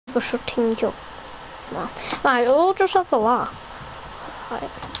for shutting you. Right, we'll just have a laugh. Right.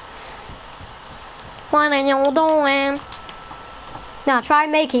 What are you doing? Now try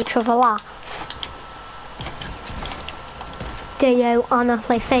and make each other laugh. Do you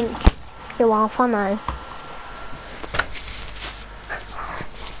honestly think you are funny?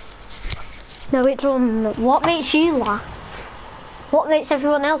 No, it's what makes you laugh? What makes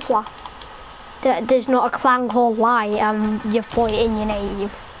everyone else laugh? That there's not a clang or light and you've put it in your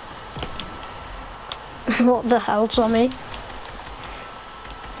name. What the hell, Tommy?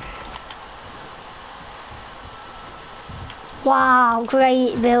 Wow,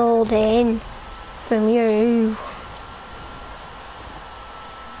 great building from you.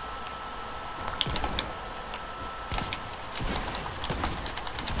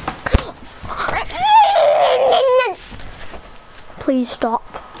 Please stop.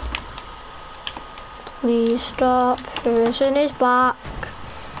 Please stop. Person is back.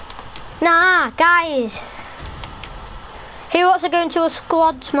 Nah, guys. Who wants to go into a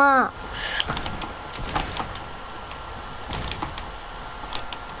squads match?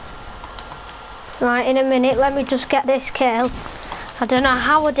 Right, in a minute, let me just get this kill. I don't know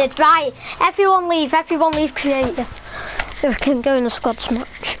how I did. Right, everyone leave creative. We can go in a squads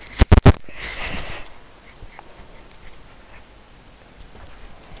match.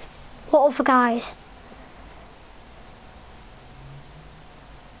 What other guys?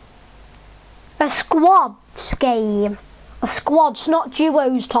 A squads game. A squads, not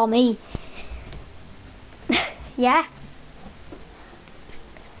duos, Tommy. Yeah?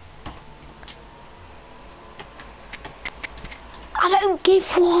 I don't give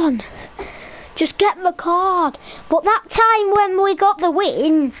one. Just get the card. But that time when we got the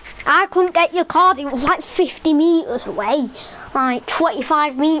win, I couldn't get your card. It was like 50 meters away. Like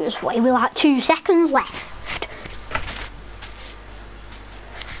 25 meters away with like 2 seconds left.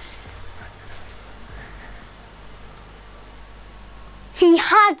 He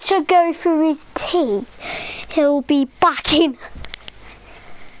had to go through his tea. He'll be back in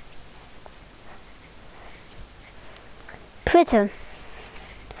prison.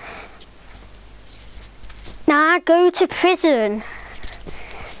 Nah, go to prison.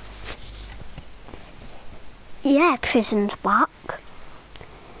 Yeah, prison's back.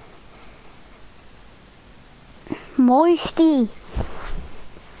 Moisty.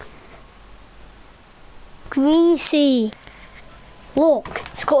 Greasy. Look,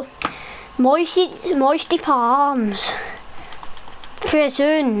 it's called Moisty Palms.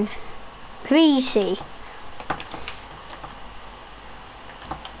 Prison. Greasy.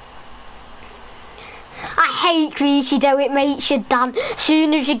 I hate Greasy though, it makes you dance. As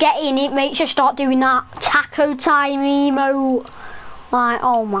soon as you get in, it makes you start doing that taco time emote. Like,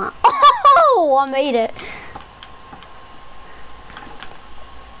 oh my. Oh, I made it.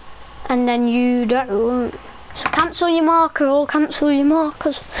 And then you don't. So cancel your marker or cancel your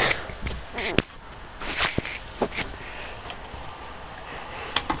markers.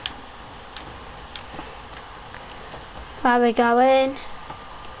 Where are we going?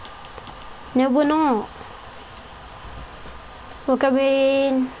 No, we're not. We're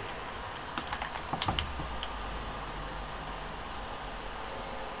going...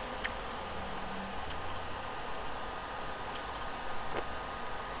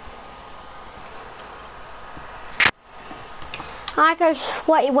 I go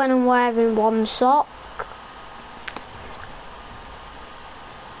sweaty when I'm wearing one sock.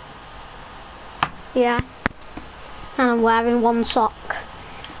 Yeah. And I'm wearing one sock.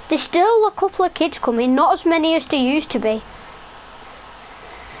 There's still a couple of kids coming, not as many as there used to be.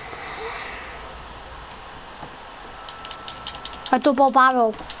 A double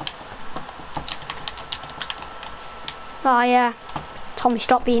barrel. Oh yeah. Tommy,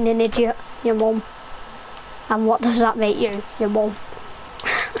 stop being an idiot, your mum. And what does that make you, your mum?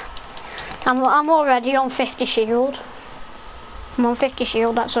 I'm already on 50 shield. I'm on 50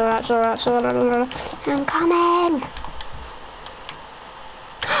 shield, that's alright, I'm coming!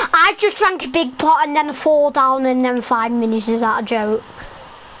 I just drank a big pot and then I fall down in them 5 minutes, is that a joke?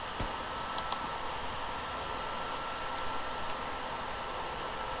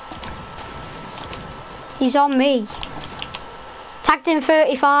 He's on me. Tagged in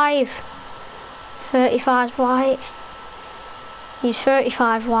 35. 35 white. He's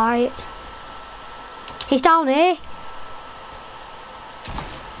 35 white. He's down here.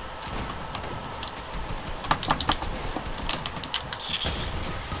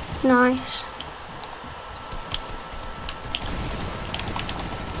 Nice.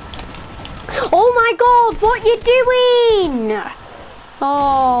 Oh my god, what you doing?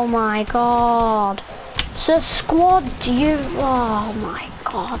 Oh my god. So squad, you, oh my god.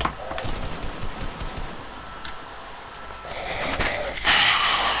 God.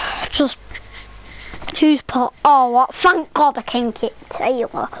 Just who's pot? Oh, what? Thank God I can get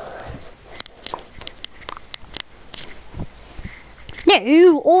Taylor.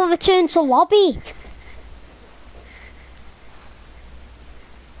 No, all return to lobby.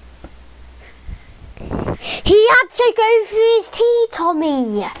 He had to go for his tea,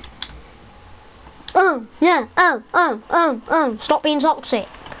 Tommy. Yeah, stop being toxic.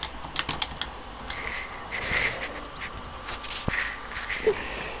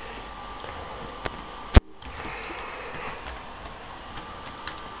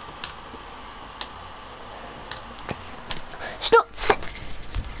 Stop.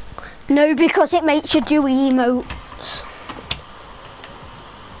 No, because it makes you do emotes.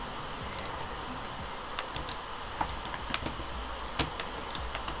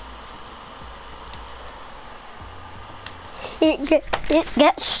 It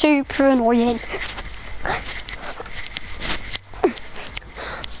gets super annoying.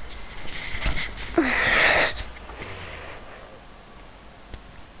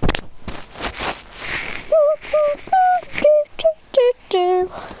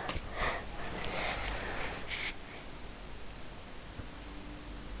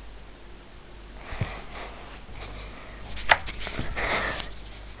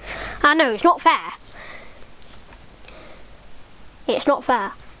 I know, it's not fair. It's not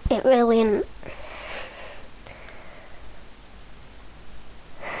fair. It really isn't.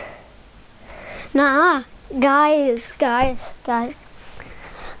 Nah, guys. I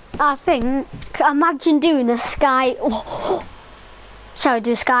think, imagine doing a sky. Shall we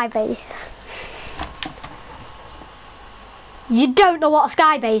do sky base? You don't know what a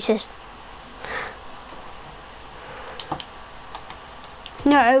sky base is?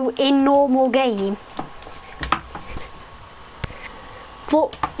 No, in normal game.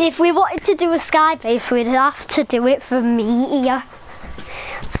 But if we wanted to do a sky base, we'd have to do it for meteor.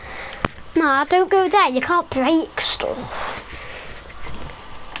 Nah, don't go there. You can't break stuff.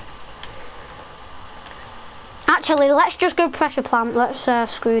 Actually, let's just go pressure plant. Let's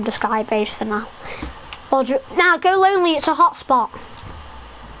screw the sky base for now. Now go lonely. It's a hot spot.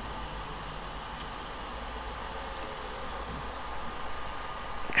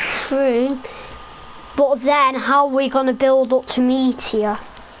 True. But then, how are we going to build up to meteor?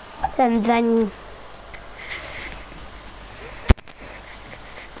 And then...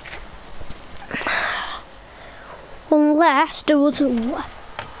 Unless there was...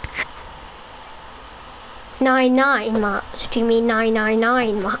 99 mats. Do you mean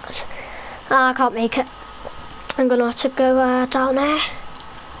 999 mats? I can't make it. I'm going to have to go down there.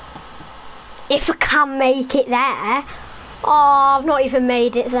 If I can make it there. Oh, I've not even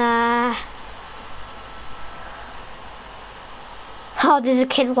made it there. Oh, there's a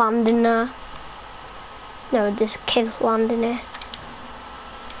kid landing there. No, there's a kid landing here.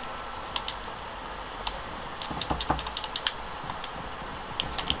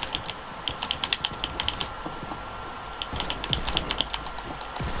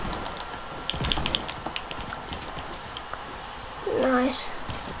 Nice.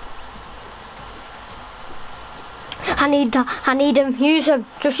 I need him. Use him.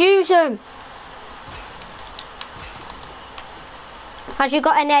 Just use him. Has you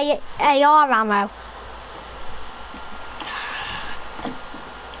got any AR ammo?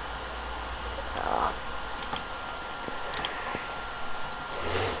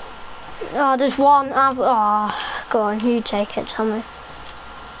 Oh, there's one. Oh, go on, you take it, tell me.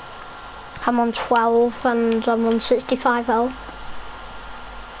 I'm on 12 and I'm on 65 health.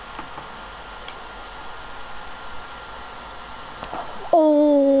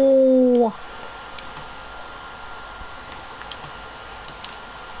 Oh!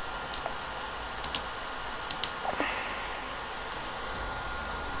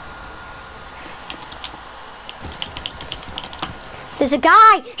 There's a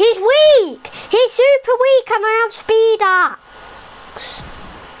guy! He's weak! He's super weak and I have speed axe!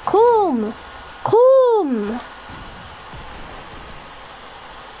 Come! Come!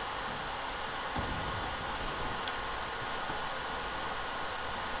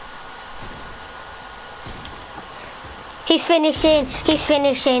 He's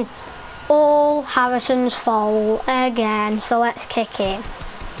finishing. All Harrison's fault again, so let's kick him.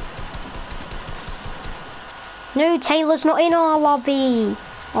 No, Taylor's not in our lobby.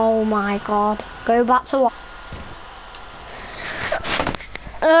 Oh my God. Go back to what?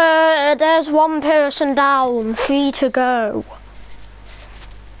 There's one person down, 3 to go.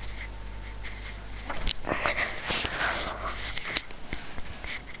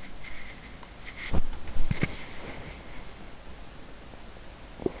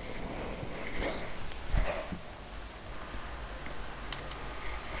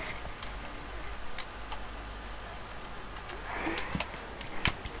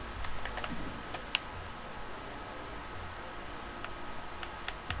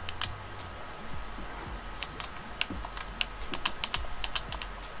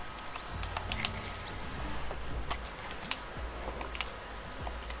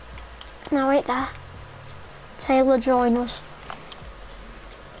 No, wait there. Taylor, join us.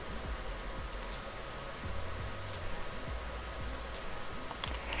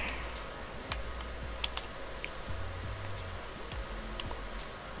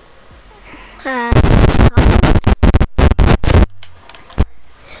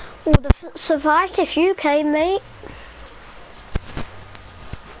 Would have survived if you came, mate.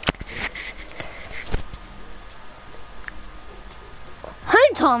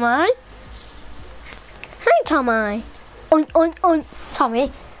 Hey, Tommy. Hey, Tommy. Oink, oink, oink.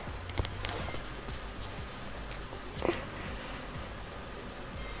 Tommy.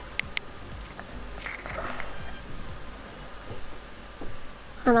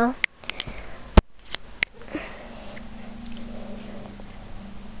 I know.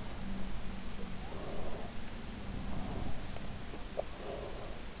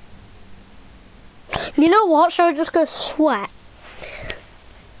 You know what? Shall I just go sweat?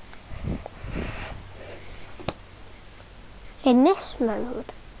 In this mode?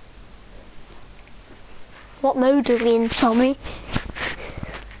 What mode are we in, Tommy?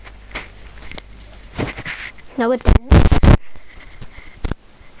 No, it didn't.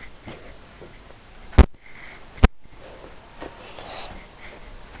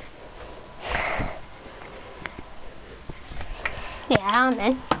 Yeah, I'm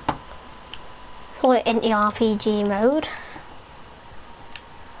in. Put it into RPG mode.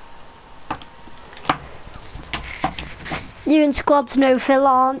 You and squads no fill,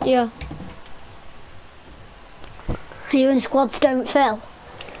 aren't you? You and squads don't fill.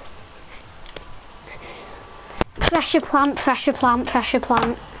 Pressure plant, pressure plant, pressure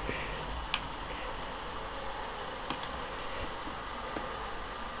plant.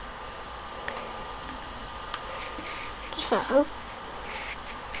 So,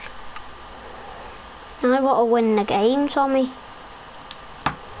 I want to win the game, Tommy.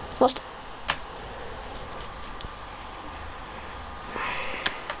 What's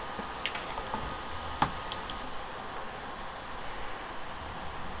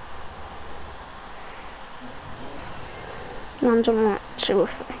I'm done that, 2 or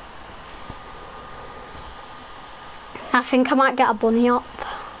 3. I think I might get a bunny hop.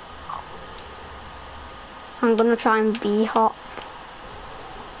 I'm gonna try and bee hop.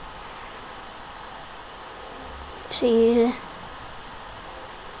 It's easy.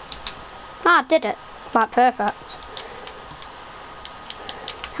 Ah, I did it. Like perfect.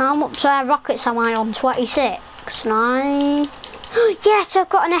 How much rockets am I on? 26? 9? Yes, I've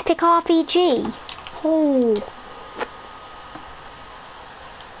got an epic RPG. Oh.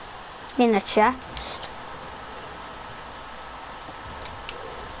 In the chest.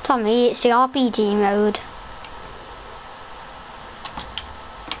 Tommy, it's the RPG mode.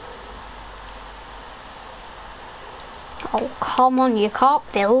 Oh, come on, you can't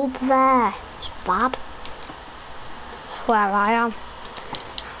build there. It's bad. That's where I am.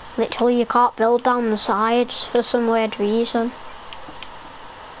 Literally, you can't build down the sides for some weird reason.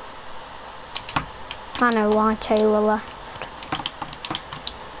 I know why Taylor left.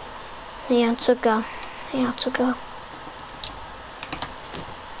 He had to go. He had to go.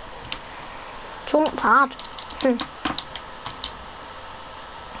 Jumped hard.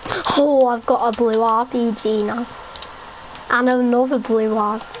 Oh, I've got a blue RPG now. And another blue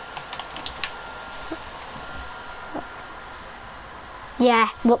one. Yeah,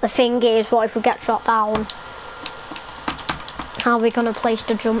 but the thing is, what if we get shot down? How are we gonna place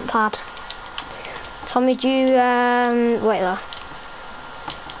the jump pad? Tommy, do you, wait there.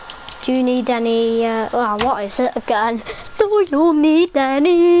 Do you need any, oh, what is it again? Do you need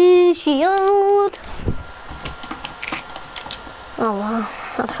any shield? Oh wow,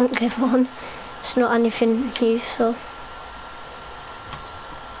 I don't give one. It's not anything useful.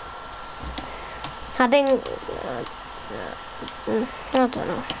 I think, I don't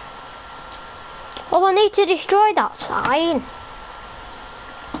know. Oh, I need to destroy that sign.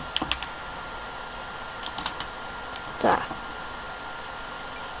 There.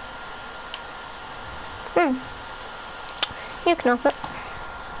 You can have it.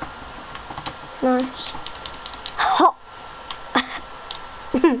 Nice. Hot.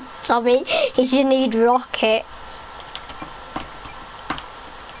 Sorry, you need rockets.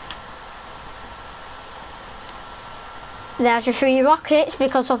 There's your 3 rockets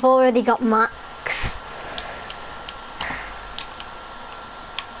because I've already got max.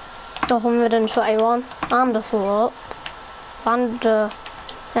 121 and a slope and a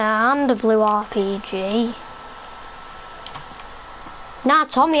blue RPG. Nah,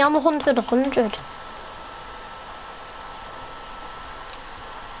 Tommy, I'm 100.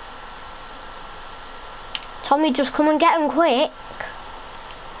 Tommy, just come and get him quick.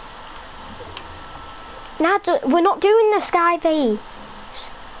 Nah, we're not doing the sky base.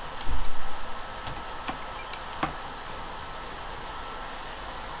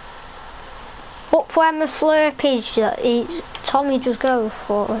 Up where my slurp is, Tommy just go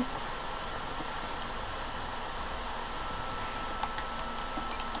for it.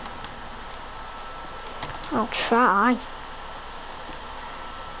 I'll try.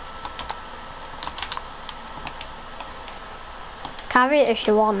 Carry it if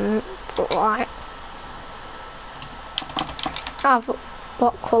you want, but right.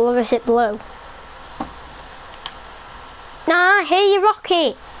 What colour is it? Blue? Nah, here your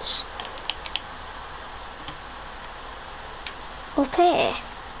rockets. Up here.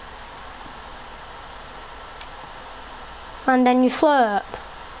 And then you slurp.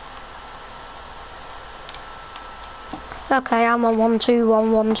 Okay, I'm on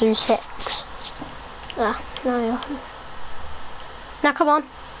 121126. Ah, no, you're... Now come on.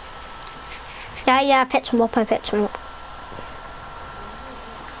 Yeah, I picked him up, I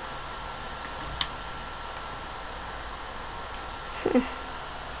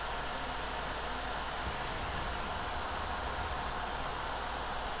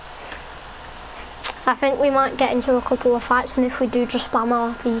think we might get into a couple of fights, and if we do, just spam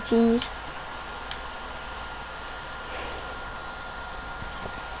RPGs.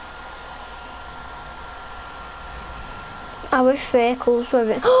 I wish vehicles were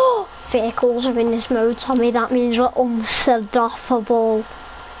in... vehicles are in this mode, Tommy. That means we're unstoppable.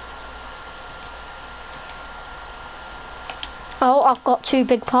 Oh, I've got 2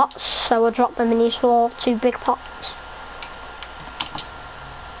 big pots, so I'll drop the minis for 2 big pots.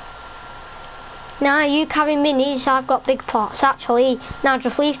 Nah, you carry minis, I've got big pots. Actually, now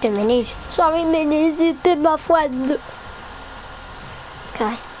just leave the minis. Sorry, minis, you've been my friend.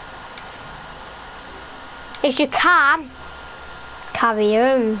 Okay. If you can carry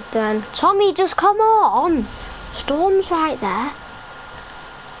him, then Tommy, just come on. Storm's right there.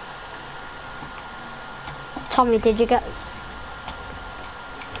 Tommy, did you get...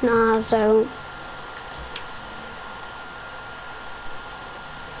 Nah, so...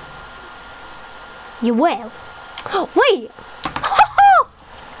 You will? Wait!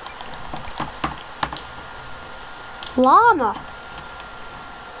 Llama!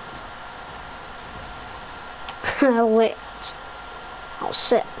 Wait. How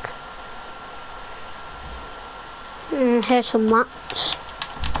sick. Here's some mats.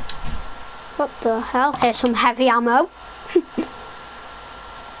 What the hell? Here's some heavy ammo.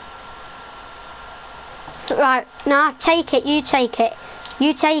 Right, nah, take it, you take it.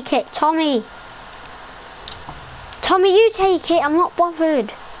 You take it, Tommy. Tommy, you take it, I'm not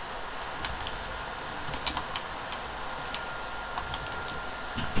bothered.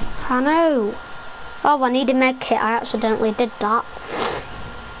 I know. Oh, I need a med kit, I accidentally did that.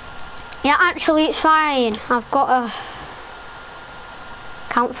 Yeah, actually it's fine. I've got a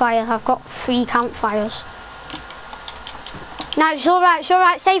campfire, I've got 3 campfires. No, it's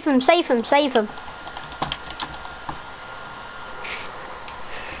alright, save him.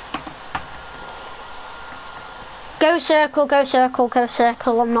 Go circle,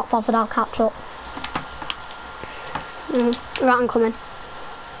 I'm not bothered, I'll catch up. Right, I'm coming.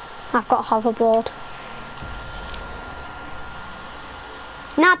 I've got a hoverboard.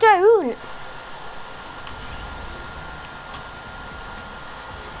 Now don't!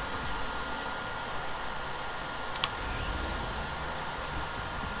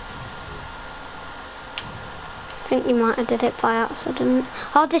 I think you might have did it by accident.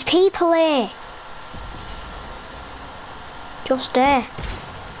 Oh, there's people here! Just there.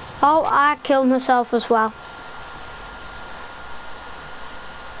 Oh, I killed myself as well.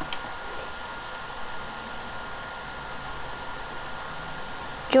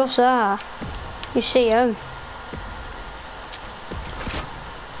 Just there. You see him.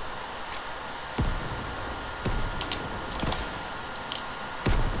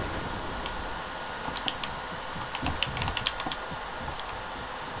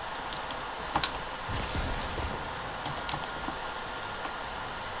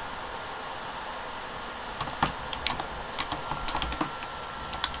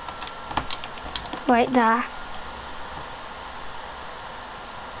 Right there.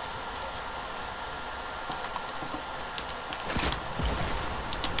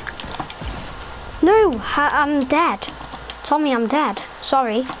 No, I'm dead. Tommy, I'm dead.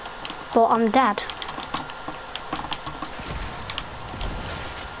 Sorry, but I'm dead.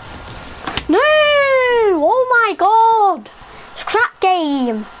 No! Oh my god! Scrap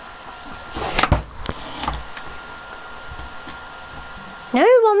game! No,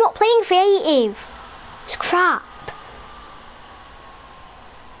 I'm not playing creative. It's crap.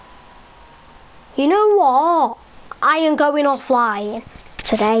 You know what? I am going offline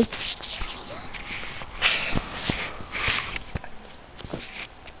today.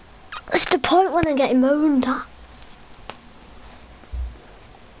 That's the point when I'm getting moaned at.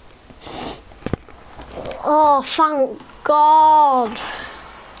 Oh, thank God.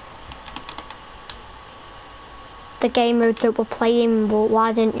 The game mode that we're playing, but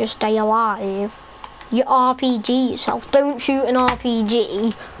why didn't you stay alive? You RPG yourself. Don't shoot an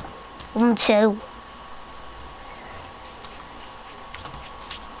RPG until...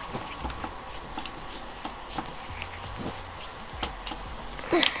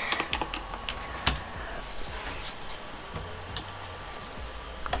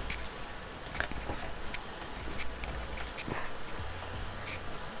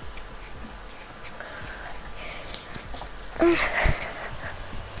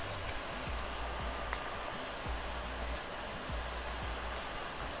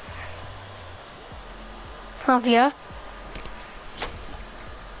 Have you?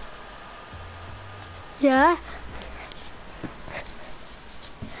 Yeah.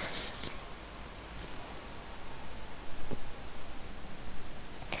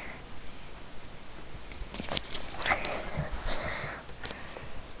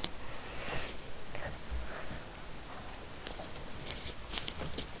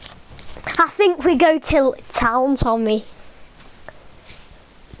 I think we go till town, Tommy.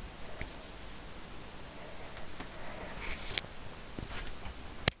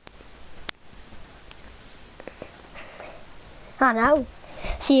 I know.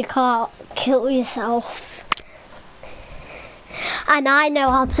 So you can't kill yourself. And I know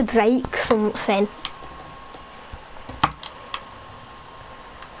how to break something.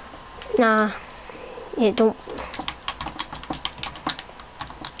 Nah, you don't.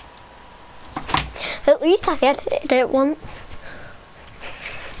 At least I get it once.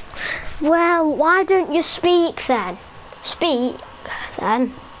 Well, why don't you speak then? Speak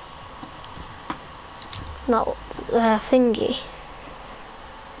then. Not thingy.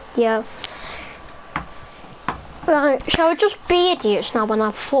 Yeah. Right, shall we just be idiots now and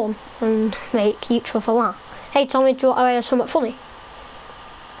have fun and make each other laugh? Hey Tommy, do you want to hear something funny?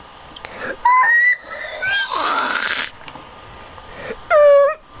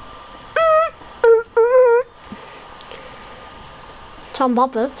 Tom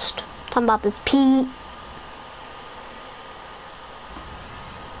Bobbers, Pete.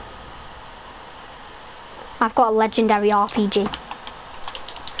 I've got a legendary RPG.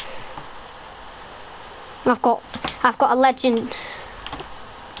 I've got a legend.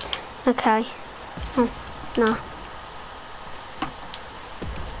 Okay. Oh, no.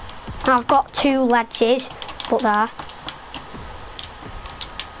 I've got 2 ledges, but there.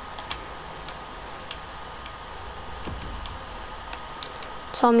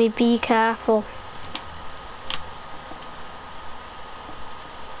 Tommy, be careful.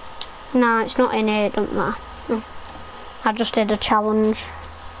 Nah, it's not in here, don't matter. No. I just did a challenge.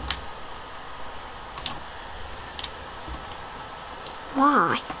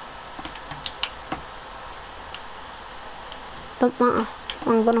 Why? Don't matter.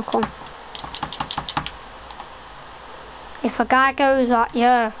 I'm gonna come. If a guy goes at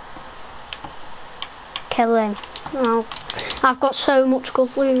you, kill him. No. I've got so much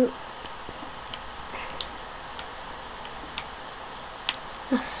good loot.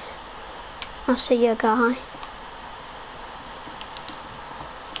 I see a guy.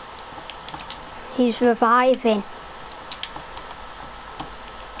 He's reviving.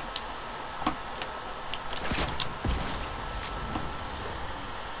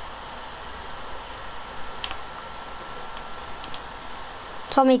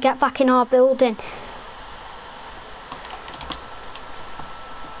 Tommy, get back in our building.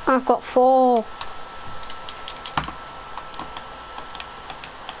 I've got 4.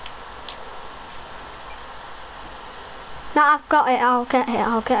 No, I've got it. I'll get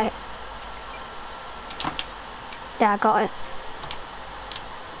it. Yeah, I got it.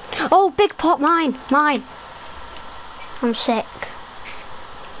 Oh, big pot, mine. I'm sick.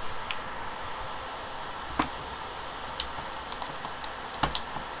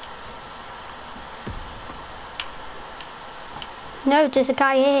 No, there's a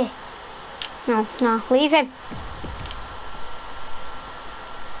guy here. No, leave him.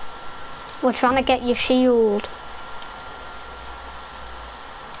 We're trying to get your shield.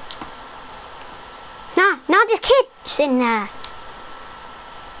 Nah, there's kids in there.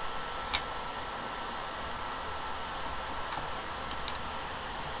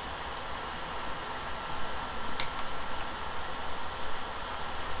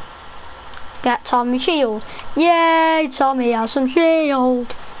 Get Tommy shield. Yay, Tommy has some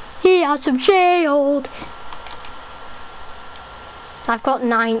shield. He has some shield. I've got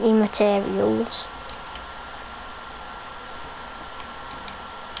 90 materials.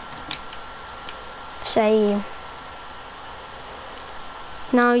 Same.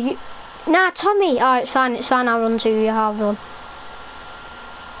 Now you... Nah, Tommy! Oh, it's fine, I'll run to you, I'll run.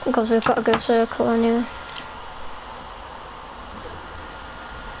 Because we've got to go circle anyway.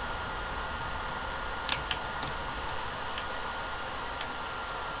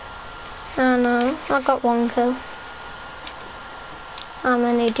 I know, I got 1 kill. How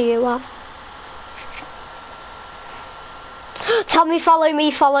many do you have? Tommy, follow me,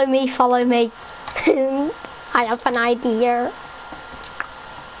 follow me, follow me. I have an idea.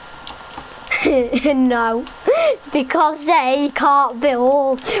 No, because they can't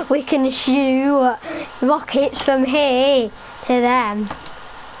build, we can shoot rockets from here to them,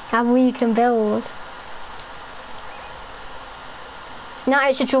 and we can build. Now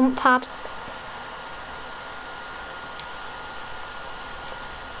it's a jump pad.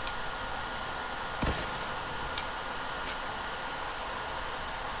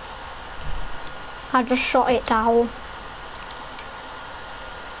 I just shot it down.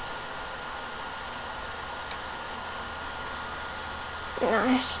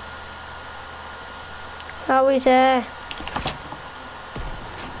 Nice. Oh, he's there.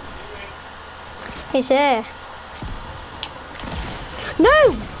 He's there.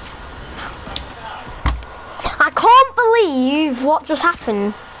 No! I can't believe what just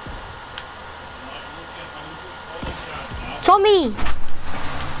happened. Tommy!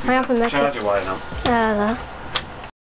 I have a message. Charger wire now. There.